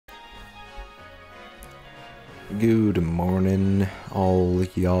Good morning, all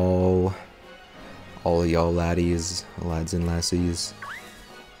y'all laddies, lads and lassies.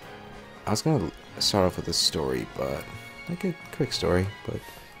 I was gonna start off with a story, but like a quick story, but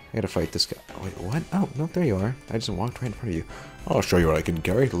I gotta fight this guy. Oh, wait, what? Oh, no, there you are. I just walked right in front of you. I'll show you what I can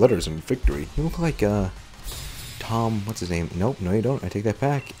carry. Letters and victory. You look like, Tom, what's his name? Nope, no you don't. I take that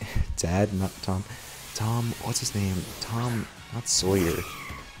back. Dad, not Tom. Tom, what's his name? Tom, not Sawyer.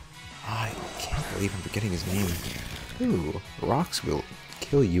 I can't believe I'm forgetting his name. Ooh, rocks will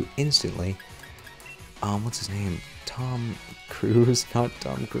kill you instantly. What's his name? Tom Cruise? Not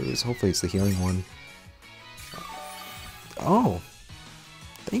Tom Cruise. Hopefully it's the healing one. Oh!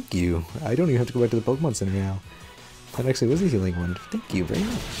 Thank you. I don't even have to go back to the Pokemon Center now. That actually was the healing one. Thank you very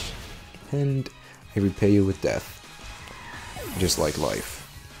much. And I repay you with death. Just like life.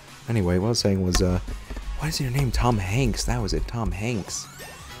 Anyway, what I was saying was, what is your name? Tom Hanks. That was it. Tom Hanks.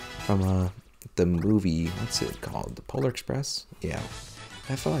 From, the movie, what's it called? The Polar Express? Yeah.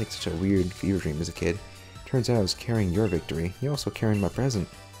 I felt like such a weird fever dream as a kid. Turns out I was carrying your victory. You're also carrying my present.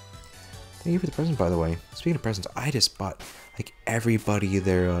 Thank you for the present, by the way. Speaking of presents, I just bought, like, everybody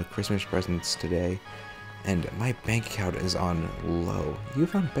their, Christmas presents today. And my bank account is on low. You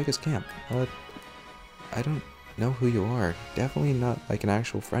found Becca's camp. I don't know who you are. Definitely not, like, an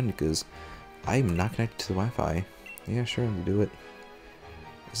actual friend, because I'm not connected to the Wi-Fi. Yeah, sure, I'll do it.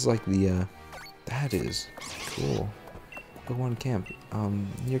 This is like the, that is cool. Pokemon camp.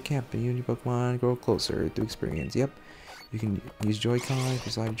 Your camp, you and your Pokemon grow closer through experience. Yep. You can use Joy-Con. If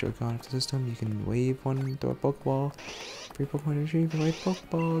you slide Joy-Con off the system, you can wave one to a Pokeball. Free Pokemon retrieve, right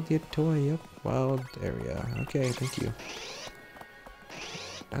Pokeball, get toy. Yep. Wild area. Okay, thank you.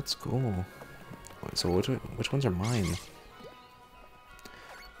 That's cool. So which ones are mine?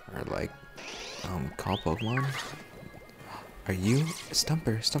 Or like, call Pokemon? Are you?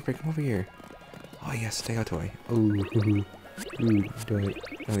 Stumper, Stumper, come over here. Oh yes, take out toy. Ooh, ooh, ooh, do you like?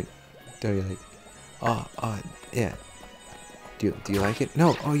 Yeah. Do you like it?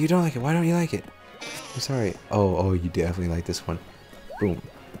 No. Oh, you don't like it. Why don't you like it? I'm sorry. Oh, you definitely like this one. Boom.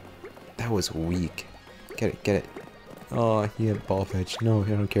 That was weak. Get it. Oh, he had ball fetch. No, I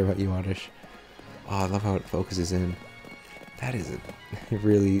don't care about you, Oddish. Oh, I love how it focuses in. That is a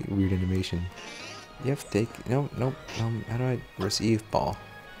really weird animation. You have to take... Nope. How do I receive ball?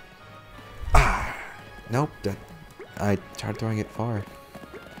 Ah! Nope. I tried throwing it far.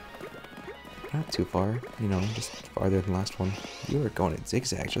 Not too far. You know, just farther than the last one. You were going at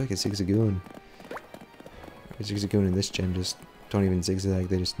zigzags. You're like a zigzagoon. A zigzagoon in this gen just don't even zigzag.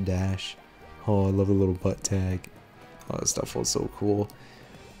 They just dash. Oh, I love the little butt tag. Oh, that stuff was so cool.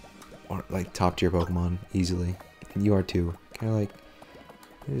 Or, like, top tier Pokemon. Easily. You are too. Kind of like...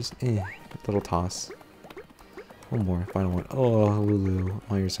 Just, little toss. One more, final one. Oh, Lulu.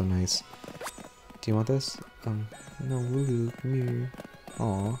 Oh, you're so nice. Do you want this? No, Lulu, come here.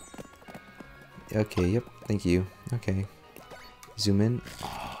 Aw. Okay, yep, thank you. Okay. Zoom in.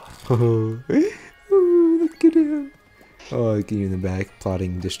 Oh, look at him. Oh, look at you in the back,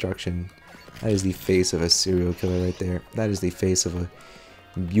 plotting destruction. That is the face of a serial killer right there. That is the face of a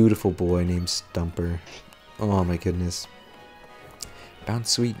beautiful boy named Stumper. Oh my goodness.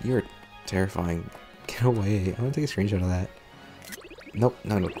 Bounce Sweet, you're terrifying. Get away. I'm gonna take a screenshot of that. Nope,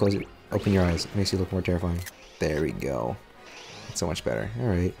 no, close it. Open your eyes. It makes you look more terrifying. There we go. That's so much better.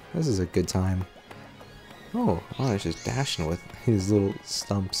 Alright, this is a good time. Oh, it's just dashing with his little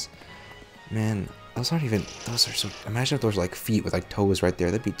stumps. Man, those aren't even... Those are so... Imagine if those were like feet with like toes right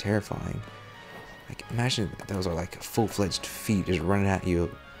there. That'd be terrifying. Like, imagine if those are like full-fledged feet just running at you.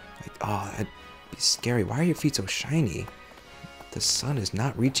 Like, oh, that'd be scary. Why are your feet so shiny? The sun is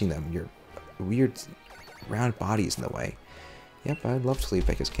not reaching them. Your weird round body is in the way. Yep, I'd love to leave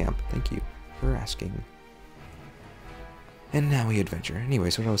Becca's camp. Thank you for asking. And now we adventure.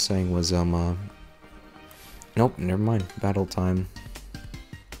 Anyways, what I was saying was, nope, never mind. Battle time.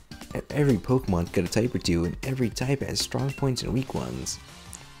 Every Pokemon's got a type or two, and every type has strong points and weak ones.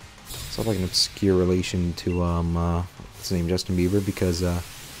 So like an obscure relation to, what's his name, Justin Bieber, because,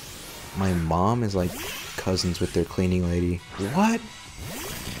 my mom is like cousins with their cleaning lady. What?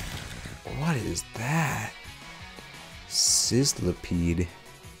 What is that? Sizzlipede.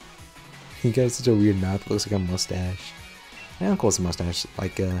 He got such a weird mouth. It looks like a mustache. My uncle has a mustache,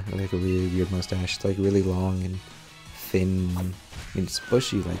 like a really weird mustache. It's like really long and thin. I mean, it's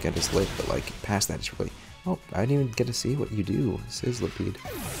bushy like at his lip, but like past that, it's really. Oh, I didn't even get to see what you do, Sizzlipede.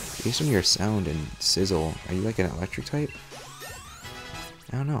 Based on your sound and sizzle, are you like an electric type?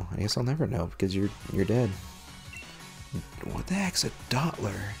 I don't know. I guess I'll never know because you're dead. What the heck's a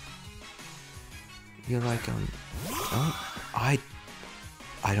Dottler? You're like oh, I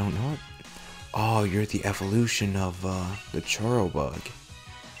don't know it. Oh, you're the evolution of the Choro bug.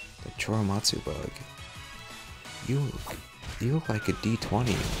 The Choromatsu bug. You look like a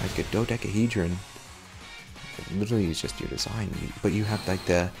D20, like a dodecahedron. Literally, it's just your design. But you have like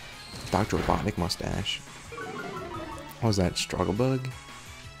the Dr. Robotnik mustache. What was that, Struggle Bug?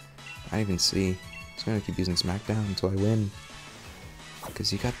 I didn't even see. I'm gonna keep using Smackdown until I win.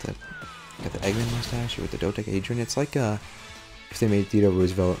 Because you got the Eggman mustache with the dodecahedron. It's like if they made Theodore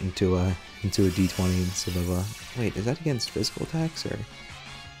Roosevelt into a D20 instead of a... Wait, is that against physical attacks or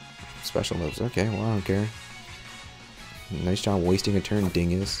special moves? Okay, well, I don't care. Nice job wasting a turn,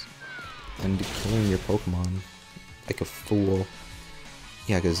 dingus. And killing your Pokemon like a fool.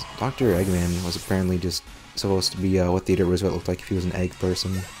 Yeah, because Dr. Eggman was apparently just supposed to be what Theodore Roosevelt looked like if he was an egg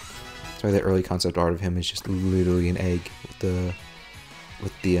person. That's why the early concept art of him is just literally an egg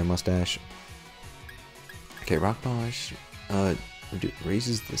with the mustache. Okay, Rock Polish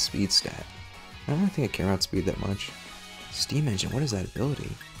raises the speed stat. I don't really think I care about speed that much. Steam Engine, what is that ability?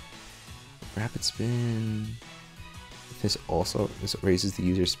 Rapid Spin. This raises the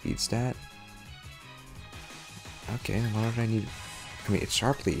user's speed stat. Okay, why don't I need... I mean, it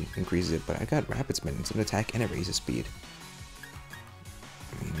sharply increases it, but I got Rapid Spin. It's an attack and it raises speed.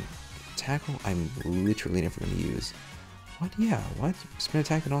 I mean, Tackle, I'm literally never going to use. What? Yeah, what? Spin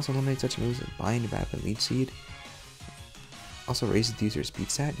attack can also eliminate such moves as Bind, Rapid, Leech Seed. Also raises the user's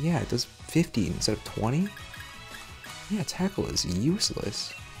speed stat? Yeah, it does 50 instead of 20? Yeah, Tackle is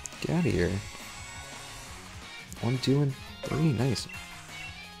useless. Get out of here. 1, 2, and 3. Nice.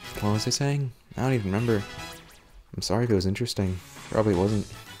 What was I saying? I don't even remember. I'm sorry if it was interesting. Probably wasn't.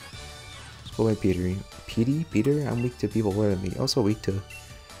 School by Peter. Peter? I'm weak to people older than me. Also weak to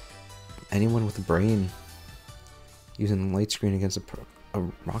anyone with a brain. Using light screen against a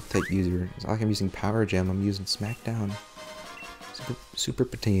rock type user. It's not like I'm using Power Gem. I'm using Smackdown. Super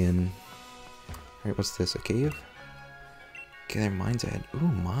Patan. Alright, what's this? A cave? Okay, there are mines ahead. Ooh,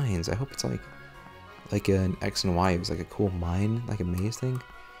 mines. I hope it's like an X and Y. It was like a cool mine, like a maze thing.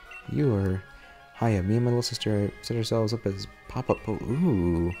 You are... Hiya, me and my little sister set ourselves up as pop-up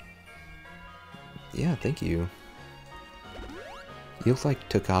ooh. Yeah, thank you. You look like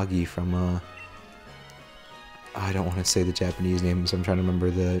Takagi from, I don't want to say the Japanese name, so I'm trying to remember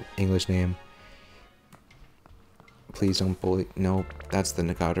the English name. Please don't bully... No, that's the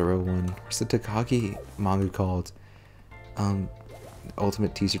Nagatoro one. What's the Takagi manga called?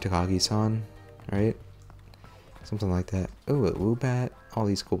 Ultimate Teacher Takagi-san, right? Something like that. Oh, a Woobat. All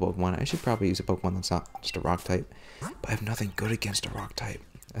these cool Pokemon. I should probably use a Pokemon that's not just a rock type. But I have nothing good against a rock type.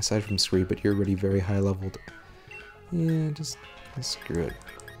 Aside from Scree, but you're already very high leveled. Yeah, just screw it.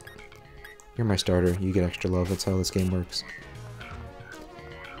 You're my starter. You get extra love. That's how this game works.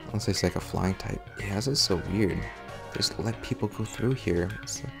 Unless it's like a flying type. Yeah, this is so weird. Just let people go through here.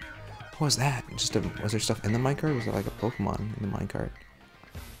 What was that? Was there stuff in the minecart? Was there like a Pokemon in the minecart?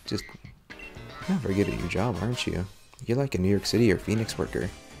 Just... You're not very good at your job, aren't you? You're like a New York City or Phoenix worker.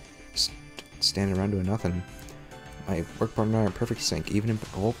 Just standing around doing nothing. My work partner and I are perfect sync, even in...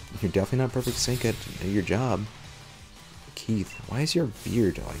 Oh, you're definitely not perfect sync at your job. Keith, why is your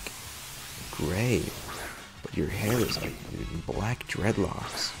beard, like, gray? But your hair is, like, black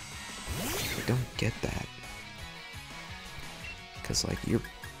dreadlocks. I don't get that. Because, like, your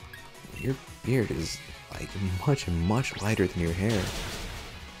beard is, like, much lighter than your hair.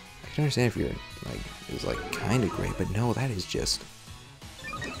 I can understand if you're, like, is like, kind of gray, but no, that is just...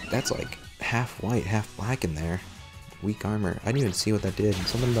 That's, like, half white, half black in there. Weak armor. I didn't even see what that did.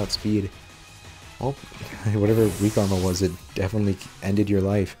 Something about speed. Oh, whatever weak armor was, it definitely ended your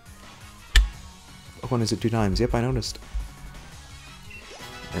life. One is it 2 times. Yep, I noticed.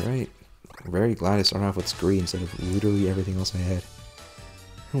 Alright. Very glad I started off with Scree instead of literally everything else I had.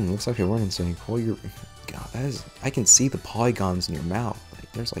 Looks like you're running something. Oh, you're... God, that is... I can see the polygons in your mouth.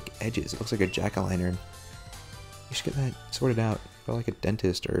 Like, there's like edges. It looks like a jack-o'-lantern. You should get that sorted out. Go like a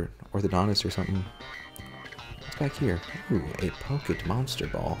dentist or orthodontist or something. What's back here? Ooh, a Pocket Monster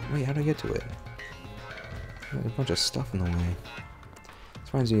Ball. Wait, how do I get to it? There's a bunch of stuff in the way.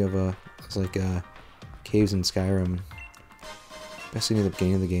 This reminds me of, it's like, caves in Skyrim. Best scene at the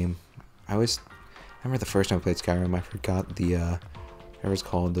beginning of the game. I remember the first time I played Skyrim, I forgot the, whatever it's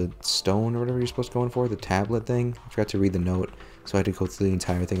called, the stone or whatever you're supposed to go in for, the tablet thing. I forgot to read the note, so I had to go through the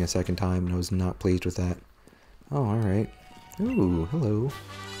entire thing a second time, and I was not pleased with that. Oh, alright. Ooh, hello.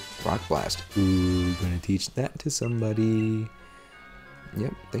 Rock Blast. Ooh, gonna teach that to somebody.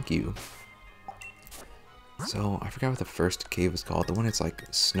 Yep, thank you. So, I forgot what the first cave was called. The one that's like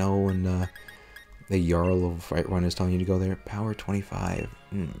snow and, the Jarl of Whiterun is telling you to go there. Power 25.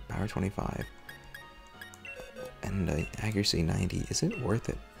 Power 25. And accuracy 90. Is it worth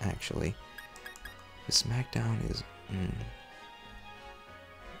it, actually? Smackdown is...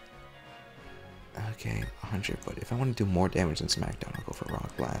 Okay, 100, but if I want to do more damage than Smackdown, I'll go for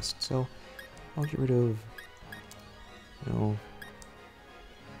Rock Blast. So, I'll get rid of, you know,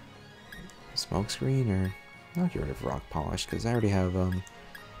 Smokescreen, or I'll get rid of Rock Polish, because I already have,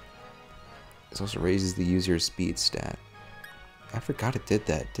 this also raises the user's speed stat. I forgot it did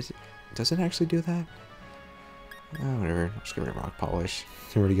that. Does it actually do that? Oh, whatever, I'll just get rid of Rock Polish.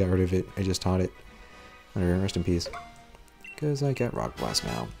 I already got rid of it, I just taught it. Whatever, rest in peace. Because I got Rock Blast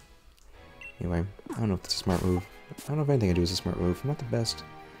now. Anyway, I don't know if it's a smart move. I don't know if anything I do is a smart move. I'm not the best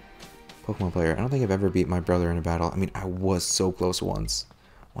Pokemon player. I don't think I've ever beat my brother in a battle. I mean, I was so close once.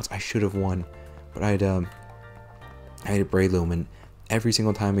 Once I should have won. But I had a Breloom, and every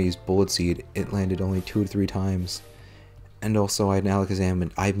single time I used Bullet Seed, it landed only 2 to 3 times. And also I had an Alakazam,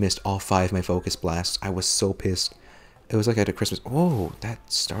 and I missed all 5 of my Focus Blasts. I was so pissed. It was like I had a Christmas... Oh, that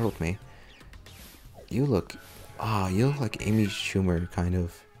startled me. You look like Amy Schumer, kind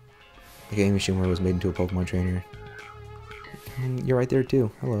of. Like Amy Schumer was made into a Pokemon trainer. You're right there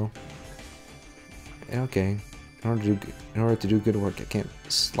too. Hello. Okay. In order to do good work, I can't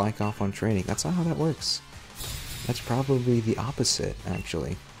slack off on training. That's not how that works. That's probably the opposite,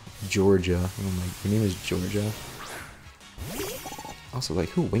 actually. Georgia. Oh my, your name is Georgia. Also, like,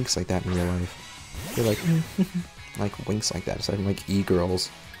 who winks like that in real life? They're like, like winks like that. Aside from like e-girls.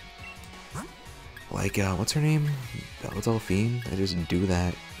 Like, what's her name? Belle Delphine? They just do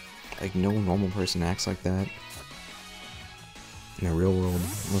that. Like, no normal person acts like that in the real world,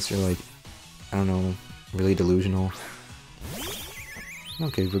 unless you're like, I don't know, really delusional.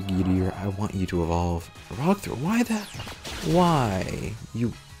 Okay, Brigidier, I want you to evolve. Rock Throw, why that? Why?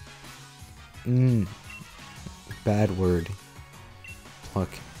 You... Bad word. Pluck.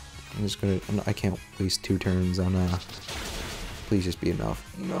 I'm just gonna... I can't waste 2 turns on, Please just be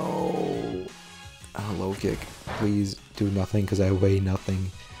enough. No! Low kick. Please do nothing, because I weigh nothing.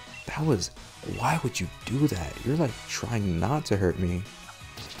 That was... Why would you do that? You're like trying not to hurt me.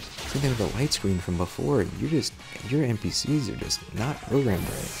 Same thing with the light screen from before. You're just... Your NPCs are just not programmed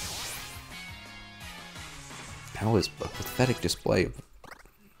right. That was a pathetic display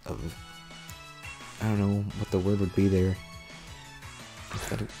of... I don't know what the word would be there.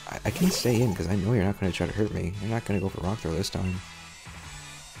 Pathetic. I can stay in because I know you're not going to try to hurt me. You're not going to go for Rock Throw this time.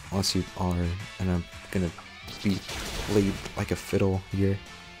 Unless you are, and I'm going to be played like a fiddle here.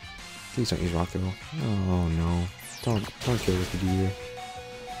 Please don't use Rock Throw. Oh no. Don't kill what you do here.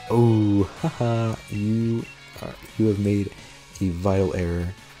 Oh, haha. You have made a vital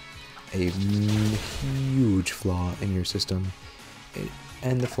error. A huge flaw in your system.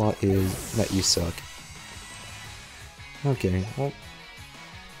 And the flaw is that you suck. Okay, well,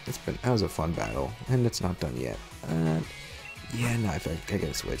 that was a fun battle, and it's not done yet. Yeah, no, in fact, I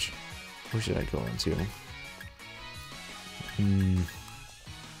gotta switch. Where should I go into? I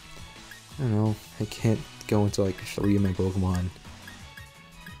don't know. I can't go into like 3 of my Pokemon.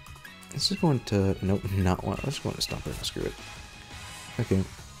 Let's just go into... Nope, not one. Let's go into Stomper. Screw it. Okay,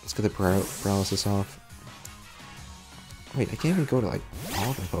 let's get the paralysis off. Wait, I can't even go to like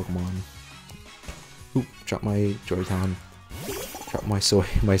all of my Pokemon. Oop, drop my Joy-Con. Drop my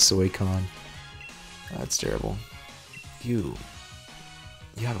Soy-Con. That's terrible. You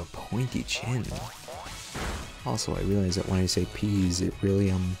have a pointy chin. Also, I realize that when I say peas, it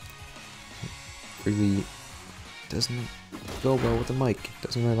really doesn't go well with the mic.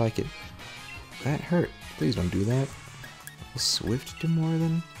 Doesn't really like it. That hurt. Please don't do that. Will Swift do more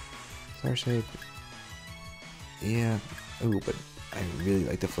than Starshape? Yeah. Ooh, but I really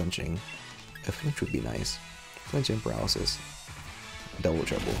like the flinching. A flinch would be nice. Flinch and paralysis. Double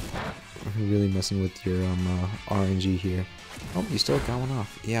trouble. I'm really messing with your RNG here. Oh, you still got one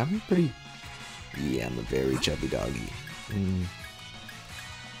off. Yeah, I'm a very chubby doggy.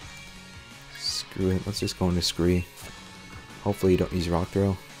 Screw it. Let's just go into Scree. Hopefully you don't use Rock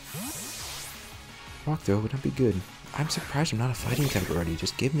Throw. Rock Throw would not be good. I'm surprised I'm not a fighting type already.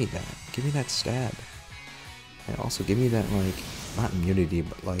 Just give me that. Give me that stab. And also give me that, like, not immunity,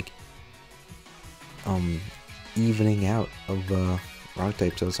 but like, evening out of rock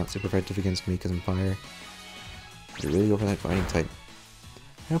type, so it's not super effective against me because I'm fire. You're really over that fighting type.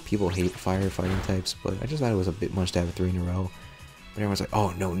 I know people hate fire fighting types, but I just thought it was a bit much to have 3 in a row. But everyone's like,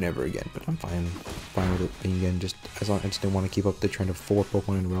 oh no, never again. But I'm fine with it being again. Just as long I just didn't want to keep up the trend of 4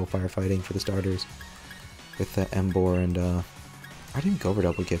 Pokemon in a row firefighting for the starters. With the Emboar and I didn't go over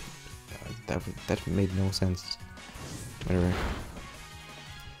double kick. That made no sense. Whatever.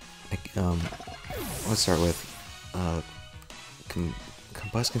 Like, let's start with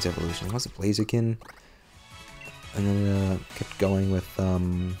Combustion's evolution. What's it, Blaziken? And then kept going with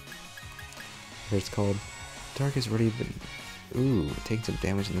whatever it's called. Dark has already been... Ooh, taking some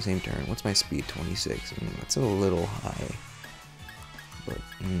damage in the same turn. What's my speed? 26. That's a little high. But,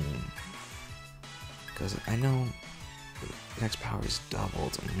 because I know next power is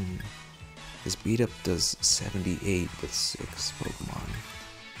doubled. His beat up does 78 with 6 Pokemon.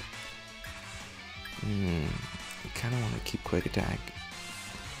 I kind of want to keep quick attack.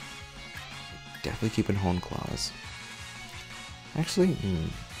 Definitely keeping Hone Claws. Actually,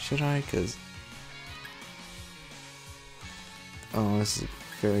 should I? Because... Oh, this is a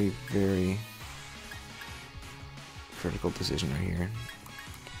very, very critical decision right here.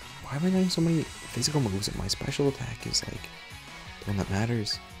 Why am I getting so many physical moves and my special attack is like the one that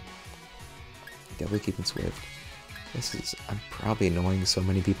matters? Definitely keeping Swift. I'm probably annoying so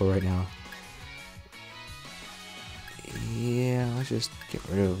many people right now. Yeah, let's just get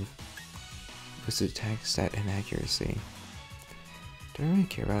rid of boosted attack, stat, and accuracy. Do I really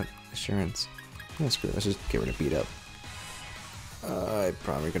care about assurance? Oh, screw it, let's just get rid of beat up. I'm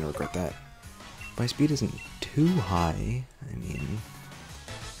probably gonna regret that. My speed isn't too high. I mean,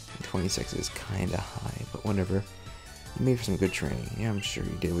 26 is kinda high, but whatever. You made for some good training. Yeah, I'm sure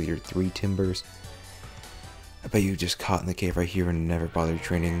you did with your 3 timbers. I bet you just caught in the cave right here and never bothered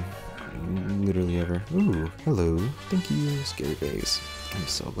training. Literally ever. Ooh, hello. Thank you, scary face. I'm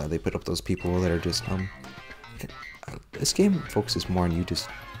so glad they put up those people that are just, this game focuses more on you just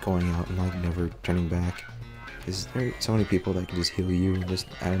going out and, like, never turning back. Because there are so many people that can just heal you just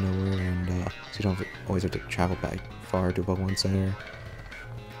out of nowhere, and so you don't always have to travel back far to a Pokemon Center.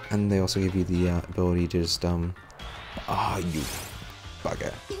 And they also give you the ability to just, you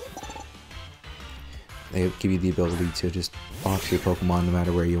bugger. They give you the ability to just box your Pokemon no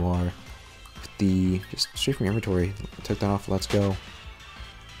matter where you are. With the, just straight from your inventory. Took that off, let's go.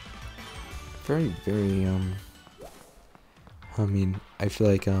 Very, very, I mean, I feel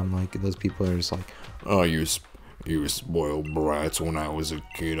like those people are just like, oh, you spoiled brats. When I was a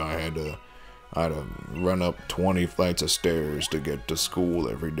kid, I had to run up 20 flights of stairs to get to school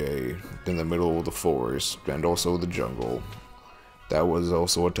every day in the middle of the forest and also the jungle. That was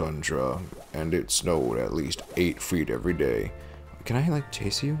also a tundra, and it snowed at least 8 feet every day. Can I, like,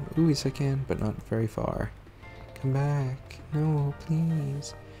 chase you? Ooh, yes I can, but not very far. Come back. No,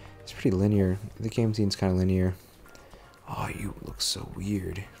 please. It's pretty linear. The game seems kind of linear. Oh, you look so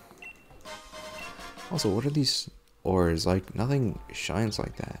weird. Also, what are these ores? Like, nothing shines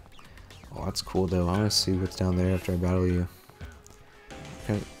like that. Oh, that's cool, though. I want to see what's down there after I battle you.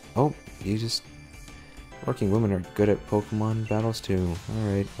 Oh, you just... Working women are good at Pokemon battles, too.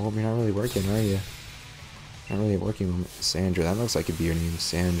 Alright, well, you're not really working, are you? Not really a working woman. Sandra, that looks like it'd be your name,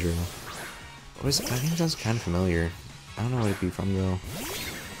 Sandra. What is it? That name sounds kind of familiar. I don't know what it'd be from, though.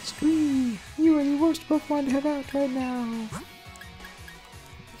 Scream! You are the worst Pokemon to have out right now!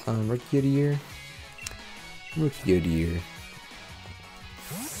 Rookie of the Year? Rookie of the Year.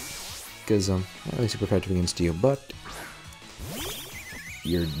 Because, not really super effective against you, but...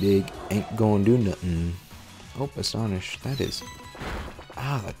 Your dig ain't gonna do nothing. Oh, Astonish. That is...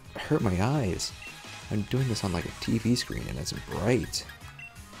 Ah, that hurt my eyes. I'm doing this on, like, a TV screen, and it's bright.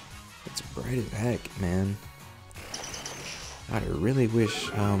 It's bright as heck, man. God, I really wish,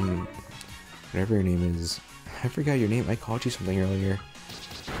 whatever your name is... I forgot your name. I called you something earlier.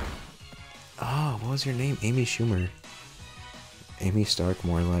 Oh, what was your name? Amy Schumer. Amy Stark,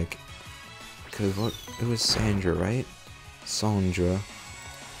 more like. Because what? It was Sandra, right? Sandra.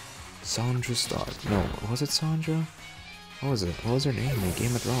 Sandra Stark. No, was it Sandra? What was it? What was her name in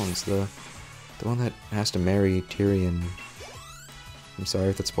Game of Thrones? The one that has to marry Tyrion. I'm sorry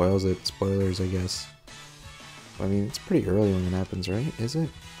if that spoils it. Spoilers, I guess. I mean, it's pretty early when it happens, right? Is it?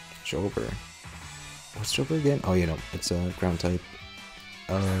 Jober. What's Jober again? Oh, you know, it's a ground type.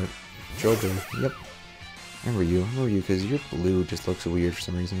 Jober. Yep. I remember you, because your blue just looks weird for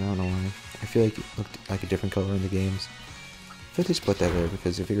some reason. I don't know why. I feel like it looked like a different color in the games. I feel like they split that there,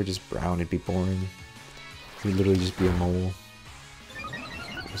 because if it were just brown, it'd be boring. It would literally just be a mole.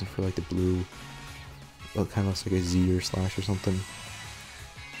 It wasn't for, like, the blue. Well, it kind of looks like a Z or slash or something.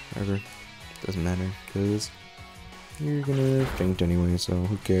 Whatever. Doesn't matter, because you're gonna faint anyway, so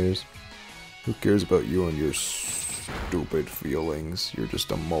who cares? Who cares about you and your stupid feelings? You're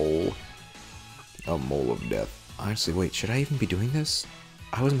just a mole. A mole of death. Honestly, wait, should I even be doing this?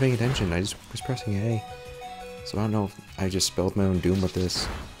 I wasn't paying attention, I just was pressing A. So I don't know if I just spelled my own doom with this.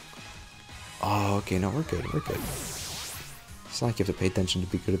 Oh, okay, no, we're good, we're good. It's not like you have to pay attention to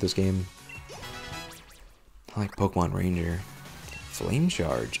be good at this game. I like Pokemon Ranger. Flame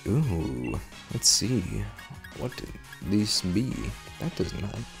Charge, ooh. Let's see. What did these be? That does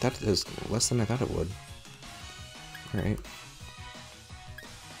not, that is less than I thought it would. Alright.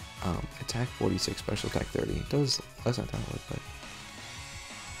 Attack 46, special attack 30. It does less than that, but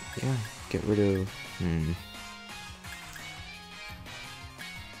yeah, get rid of.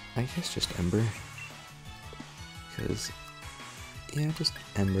 I guess just Ember. Because, yeah, just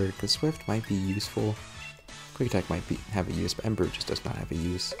Ember. Because Swift might be useful. Quick attack might have a use, but Ember just does not have a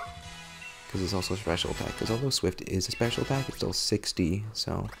use. Because it's also a special attack. Because although Swift is a special attack, it's still 60,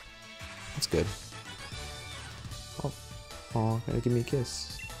 so that's good. Oh, gotta give me a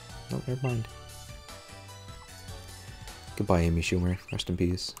kiss. Nope, never mind. Goodbye, Amy Schumer. Rest in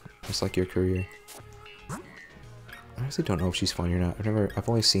peace. Just like your career. I honestly don't know if she's funny or not. I've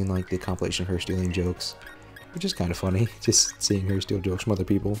only seen like the compilation of her stealing jokes, which is kind of funny. Just seeing her steal jokes from other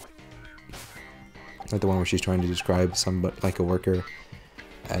people. Like the one where she's trying to describe somebody, like a worker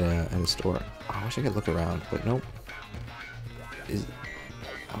at a store. Oh, I wish I could look around, but nope.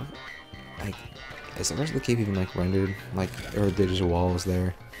 Is the rest of the cave even like rendered? Like, or are there just walls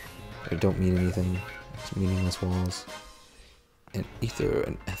there? They don't mean anything. It's meaningless walls. An ether,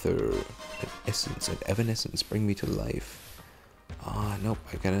 an ether, an essence, an evanescence bring me to life. Ah, nope,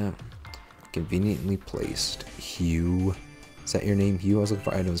 I gotta conveniently placed. Hugh. Is that your name, Hugh? I was looking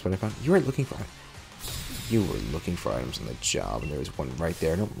for items, but I found you were looking for items on the job, and there was one right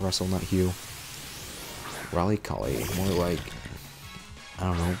there. Nope, Russell, not Hugh. Raleigh Collie, more like, I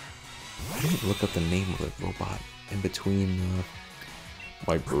don't know. I didn't look up the name of the robot in between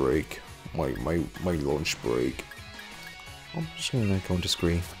my break, my lunch break. I'm just gonna go into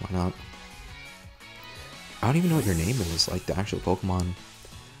Scree, why not? I don't even know what your name is, like the actual Pokemon.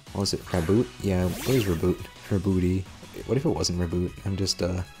 What was it, Raboot? Yeah, it is Raboot. Rabooty. What if it wasn't Raboot? I'm just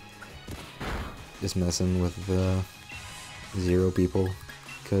messing with the 0 people,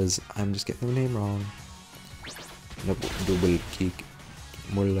 because I'm just getting the name wrong. Nope, double kick.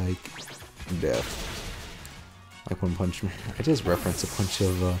 More like death. Like One Punch Man. I just referenced a bunch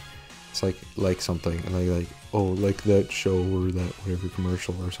of it's like something, and like oh, like that show or that whatever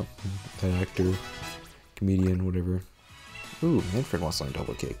commercial or something. That actor, comedian, whatever. Ooh, Manfred wants to learn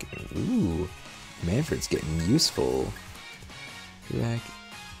double kick. Ooh, Manfred's getting useful. Back,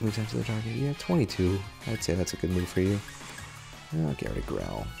 moves into the target. Yeah, 22. I'd say that's a good move for you. I'll get rid of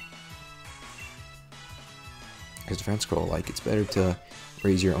Growl. Because defense scroll, like, it's better to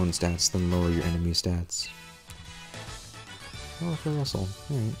raise your own stats than lower your enemy's stats. Oh, for Russell.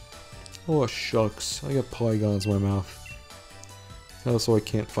 Alright. Oh, shucks. I got polygons in my mouth. Also, I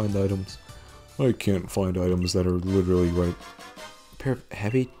can't find items. I can't find items that are literally right. A pair of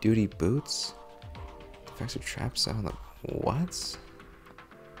heavy-duty boots? Defensive traps on the... What?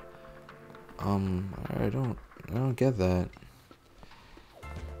 I don't get that.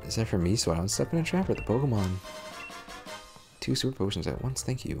 Is that for me so I don't step in a trap at the Pokemon? 2 super potions at once,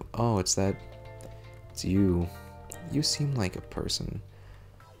 thank you. Oh, it's that... It's you. You seem like a person.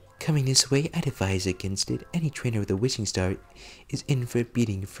 Coming this way, I'd advise against it. Any trainer with a wishing star is in for a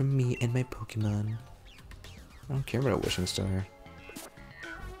beating from me and my Pokemon. I don't care about a wishing star.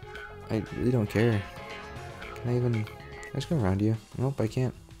 I really don't care. Can I just go around you? Nope, I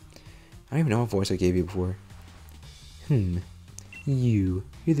can't. I don't even know what voice I gave you before. You're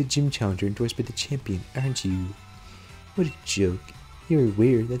the gym challenger endorsed by the champion, aren't you? What a joke. You're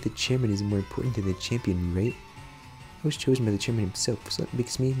aware that the chairman is more important than the champion, right? I was chosen by the chairman himself, so that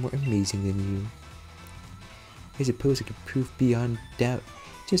makes me more amazing than you. I suppose I can prove beyond doubt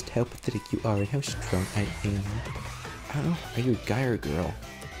just how pathetic you are and how strong I am. I don't know, are you a guy or a girl?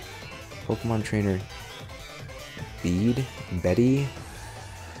 Pokemon trainer Bede? Betty?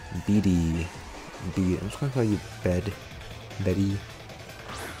 Beady. Bede. I'm just gonna call you Betty.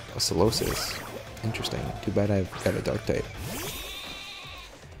 Oh, Solosis. Interesting. Too bad I've got a dark type.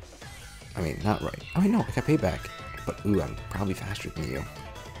 I mean, not right. Oh, no, I got payback. But, ooh, I'm probably faster than you.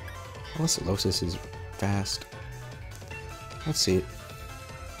 Well, Solosis is fast. Let's see it.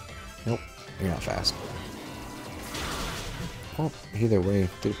 Nope, you're not fast. Well, either way,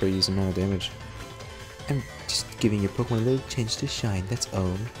 did a pretty decent amount of damage. I'm just giving your Pokemon a little chance to shine, that's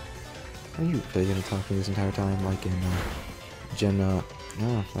all. Are you really gonna talk to me this entire time? Like in, Gen, no,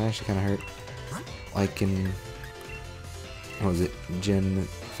 that actually kinda hurt. Like in, what was it, Gen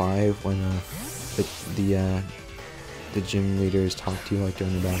 5, when, the gym leaders talked to you, like,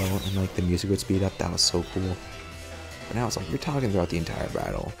 during the battle, and, like, the music would speed up. That was so cool. But now it's like, you're talking throughout the entire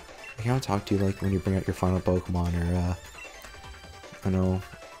battle. Like, I don't talk to you, like, when you bring out your final Pokemon, or, I know,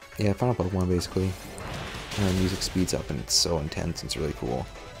 yeah, final Pokemon, basically. And the music speeds up, and it's so intense, it's really cool.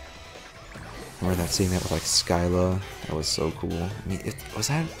 Remember seeing that with, like, Skyla? That was so cool. I mean, was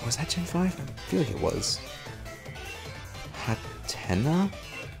that Gen 5? I feel like it was. Hatena?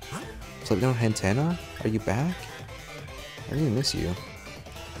 So, no, Hatena? Are you back? I really miss you.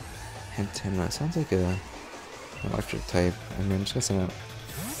 Antenna. Sounds like a electric type. I mean, I'm just gonna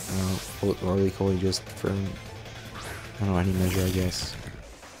send out Roly Coly just for, I don't know, any measure, I guess.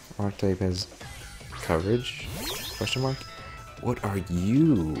 Rock type has coverage? Question mark? What are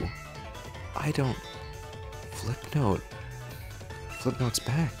you? I don't... Flip Note. Flip Note's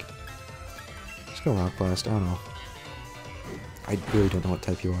back. Let's go Rock Blast. I don't know. I really don't know what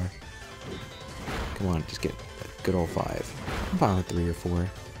type you are. Come on, just get a good old 5. I'm fine with 3 or 4.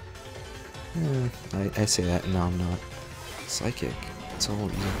 I say that, and no, I'm not. Psychic. So,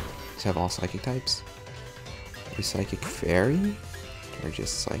 you just have all psychic types? Are you Psychic Fairy? Or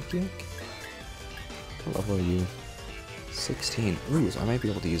just Psychic? What level are you? 16. Ooh, so I might be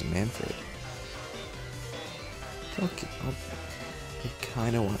able to use Manfred. Okay, I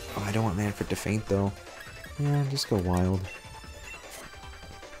kind of want... Oh, I don't want Manfred to faint, though. Yeah, just go wild.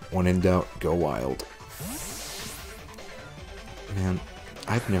 When in doubt, go wild. Man,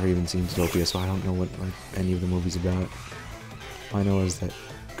 I've never even seen Zootopia, so I don't know what like any of the movie's about. All I know is that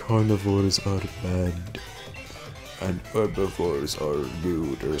carnivores are bad, and herbivores are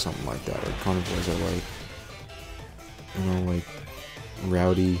good, or something like that. Or carnivores are like, you know, like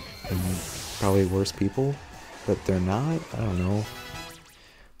rowdy and probably worse people, but they're not. I don't know.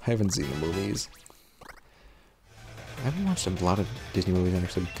 I haven't seen the movies. I haven't watched a lot of Disney movies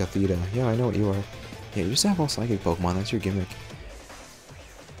actually. Cathedra. Yeah, I know what you are. Yeah, you just have all psychic Pokemon. That's your gimmick.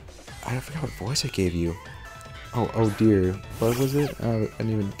 I forgot what voice I gave you. Oh dear. What was it? I didn't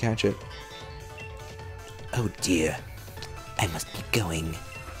even catch it. Oh dear. I must be going.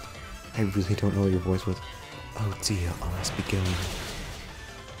 I really don't know what your voice was. Oh dear, I must be going.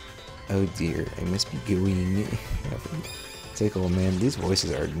 Oh dear, I must be going. It's like, oh man, these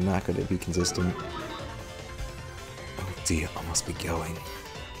voices are not going to be consistent. Oh dear, I must be going.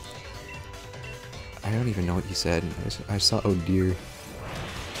 I don't even know what you said. I saw oh dear.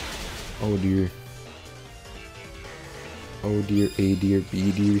 Oh dear. Oh dear, A dear,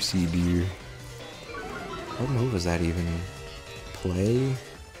 B dear, C dear. What move was that even? Play?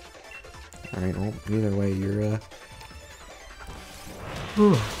 Alright, well, either way, you're,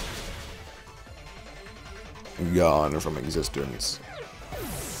 gone from existence.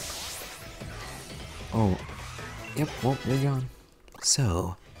 Oh. Yep, well, you're gone.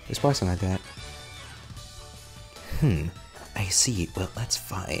 So, there's probably something like that. I see. Well, that's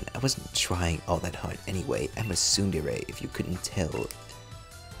fine. I wasn't trying all that hard anyway. I'm a tsundere, if you couldn't tell.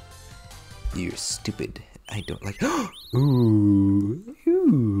 You're stupid. I don't like- Ooh!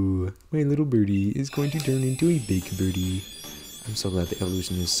 Ooh! My little birdie is going to turn into a big birdie. I'm so glad the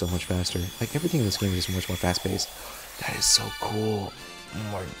evolution is so much faster. Like, everything in this game is much more fast-paced. That is so cool.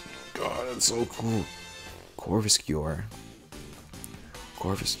 Oh my god, that's so cool. Corviscure.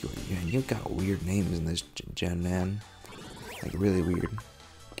 Corviscure. Yeah, you've got weird names in this gen, man. Like, really weird.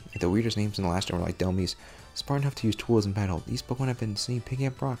 Like, the weirdest names in the last one were like Delmies. Smart enough to use tools in battle. These Pokemon have been seen picking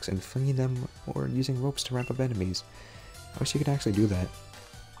up rocks and flinging them or using ropes to wrap up enemies. I wish you could actually do that.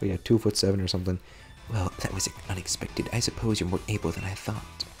 But yeah, 2'7" or something. Well, that was unexpected. I suppose you're more able than I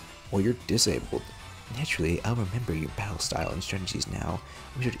thought. Well, you're disabled. Naturally, I'll remember your battle style and strategies now.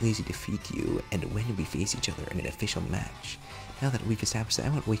 We should easily defeat you, and when we face each other in an official match. Now that we've established that, I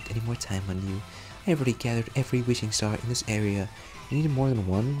won't waste any more time on you. I've already gathered every wishing star in this area. You need more than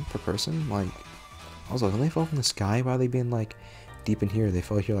one per person? Like, also, don't they fall from the sky? Why are they being, like, deep in here? They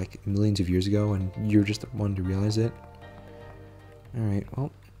fell here, like, millions of years ago, and you're just the one to realize it? Alright,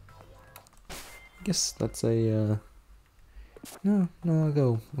 well. I guess that's a, No,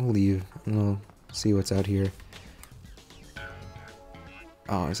 I'll leave, and I'll see what's out here.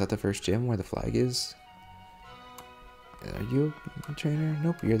 Oh, is that the first gym where the flag is? Are you a trainer?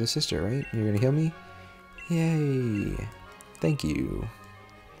 Nope, you're the sister, right? You're gonna heal me? Yay! Thank you.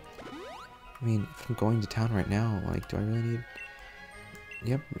 I mean, if I'm going to town right now, like, do I really need...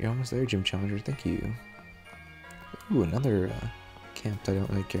 Yep, you're almost there, Gym Challenger. Thank you. Ooh, another camp that I don't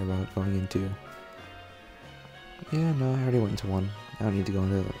really care about going into. Yeah, no, I already went into one. I don't need to go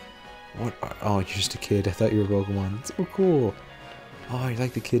into the... What? Oh, you're just a kid. I thought you were a Pokemon. It's so cool. Oh, you're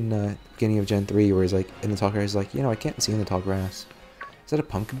like the kid in the beginning of Gen 3 where he's like, in the tall grass, he's like, you know, I can't see in the tall grass. Is that a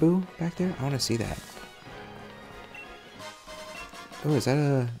Pumpkaboo back there? I want to see that. Oh, is that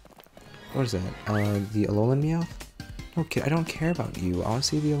a... What is that? The Alolan Meowth? No, kid, I don't care about you. I want to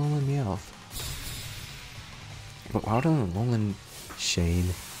see the Alolan Meowth. But why would an Alolan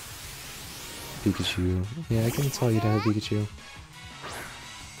Shane? Pikachu. Yeah, I can tell you'd have a Pikachu.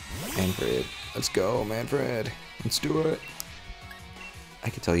 Manfred. Let's go, Manfred. Let's do it. I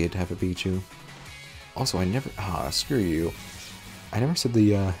could tell you'd have a Pikachu. Also, I never... screw you. I never said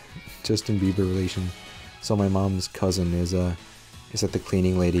the, Justin Bieber relation. So my mom's cousin is, is that the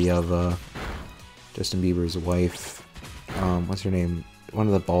cleaning lady of Justin Bieber's wife. What's her name? One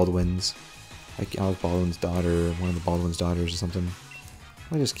of the Baldwins. Like Alec Baldwin's daughter, or one of the Baldwin's daughters or something.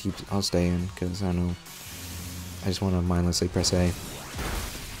 I'll stay in, because I don't know. I just want to mindlessly press A.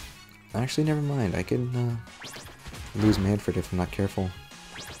 Actually, never mind. I can lose Manfred if I'm not careful.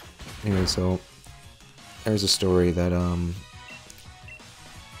 Anyway, so there's a story that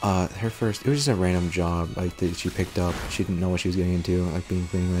her first, it was just a random job like that she picked up. She didn't know what she was getting into, like being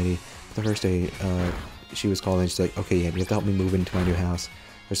cleaning lady. But the first day, she was called and she's like, okay, yeah, you have to help me move into my new house.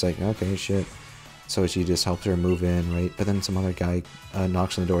 It's like, okay, shit. So she just helps her move in, right? But then some other guy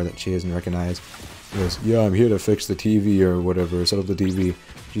knocks on the door that she doesn't recognize. He goes, yeah, I'm here to fix the TV or whatever, set up the TV.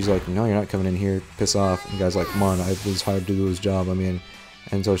 She's like, no, you're not coming in here, piss off. And the guy's like, come on, I was hired to do his job, I mean.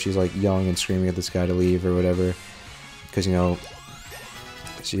 And so she's like yelling and screaming at this guy to leave or whatever. Because, you know,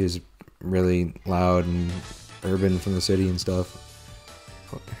 she is really loud and urban from the city and stuff.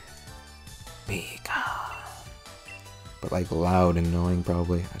 But like loud and annoying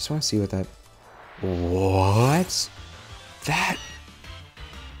probably. I just want to see what that... What? That...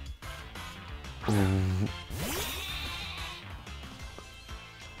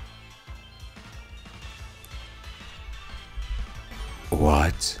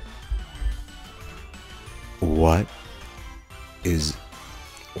 What? What is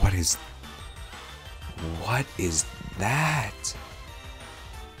that?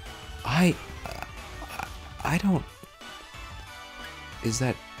 I don't... Is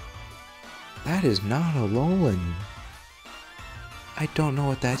that is not a Alolan. I don't know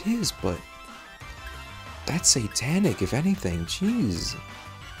what that is, but that's satanic, if anything. Jeez.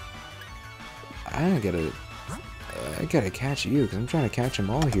 I gotta catch you, because I'm trying to catch them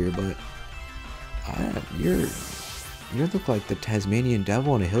all here, but you look like the Tasmanian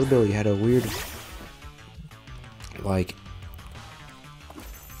devil and a hillbilly had a weird, like,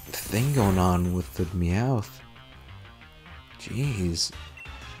 thing going on with the Meowth. Jeez.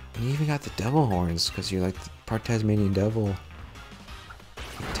 And you even got the devil horns, because you're like the part Tasmanian devil.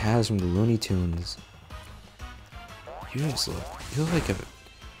 Like Taz from the Looney Tunes. You look like a...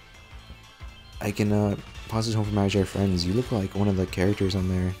 I can, pause this home for Imaginary Friends. You look like one of the characters on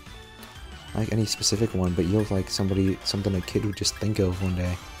there. Not like any specific one, but you look like something a kid would just think of one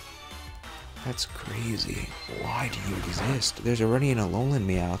day. That's crazy. Why do you exist? There's already an Alolan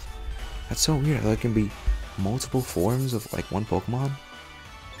Meowth. That's so weird. There can be multiple forms of like one Pokemon.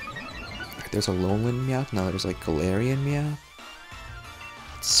 Like there's a Alolan Meowth, now there's like Galarian Meowth.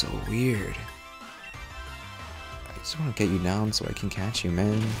 It's so weird. I just want to get you down so I can catch you,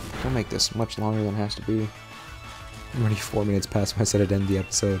 man. Don't make this much longer than it has to be. I'm already 4 minutes past when I said I'd end the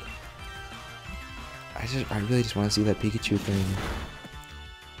episode. I really just want to see that Pikachu thing.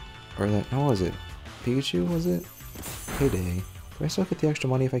 Or that, no, was it? Pikachu, was it? Payday. Do I still get the extra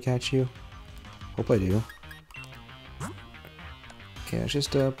money if I catch you? Hope I do. Okay, it's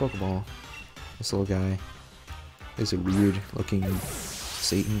just a Pokeball. This little guy is a weird looking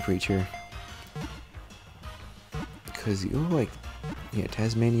Satan creature. Because you look like, yeah,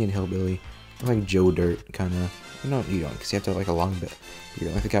 Tasmanian hillbilly. You look like Joe Dirt, kind of. No, you don't, because you have to have like a long bit.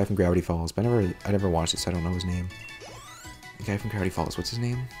 You're like the guy from Gravity Falls, but I never watched it, so I don't know his name. The guy from Gravity Falls, what's his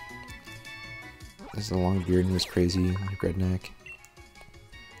name? This is a long beard and was crazy, like redneck.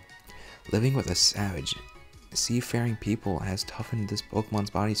 Living with a savage, seafaring people has toughened this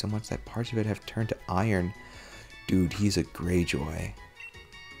Pokemon's body so much that parts of it have turned to iron. Dude, he's a Greyjoy.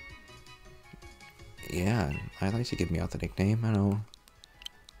 Yeah, I'd like to give Meowth a nickname, I know.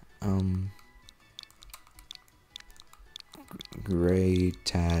 Grey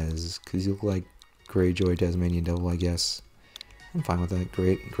Taz, because you look like Greyjoy Tasmanian Devil, I guess. I'm fine with that.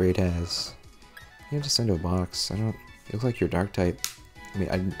 Grey Taz. You have to send to a box. It looks like you're dark type. I mean,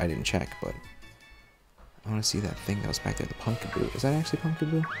 I didn't check, but I want to see that thing that was back there, the Pumpkaboo. Is that actually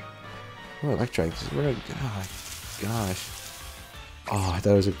Pumpkaboo? Oh, Electrike. Oh, gosh. Oh, I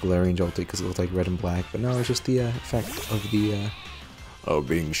thought it was a Galarian Joltik because it looked like red and black, but no, it's just the effect of the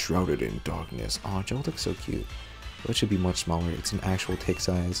being shrouded in darkness. Oh, Joltik's so cute. It should be much smaller. It's an actual tick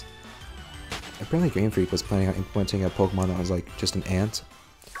size. Apparently Game Freak was planning on implementing a Pokemon that was like just an ant.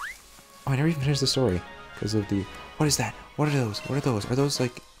 Oh, I never even finished the story because of the... What is that? What are those? What are those? Are those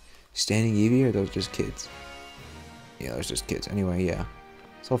like standing Eevee or are those just kids? Yeah, those just kids. Anyway, yeah.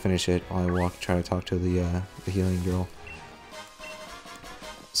 So I'll finish it while I try to talk to the healing girl.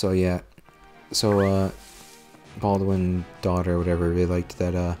 So yeah. So Baldwin daughter, whatever, really liked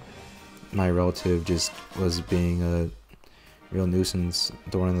that my relative just was being a real nuisance,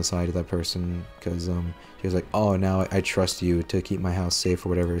 thorn on the side of that person, because he was like, oh, now I trust you to keep my house safe or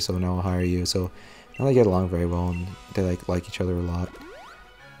whatever, so now I'll hire you. So And they get along very well, and they like each other a lot.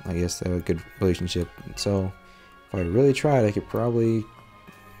 I guess they have a good relationship. So if I really tried, I could probably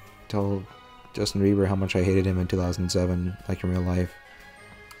tell Justin Bieber how much I hated him in 2007, like in real life.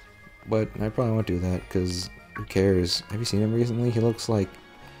 But I probably won't do that, because who cares? Have you seen him recently? He looks like...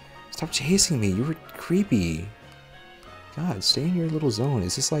 Stop chasing me, you were creepy. God, stay in your little zone.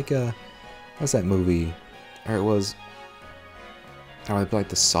 Is this like a... What's that movie? Or it was... Or I'd be like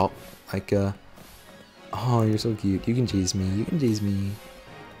the salt... Like Oh, you're so cute. You can tease me. You can tease me.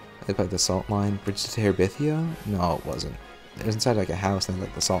 They played the salt line. Bridge to Terabithia? No, it wasn't. It was inside like a house, and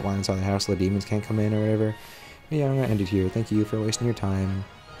like the salt line inside the house so the demons can't come in or whatever. But yeah, I'm gonna end it here. Thank you for wasting your time.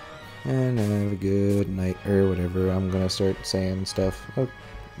 And have a good night, or whatever. I'm gonna start saying stuff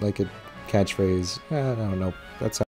like a catchphrase. I don't know. That's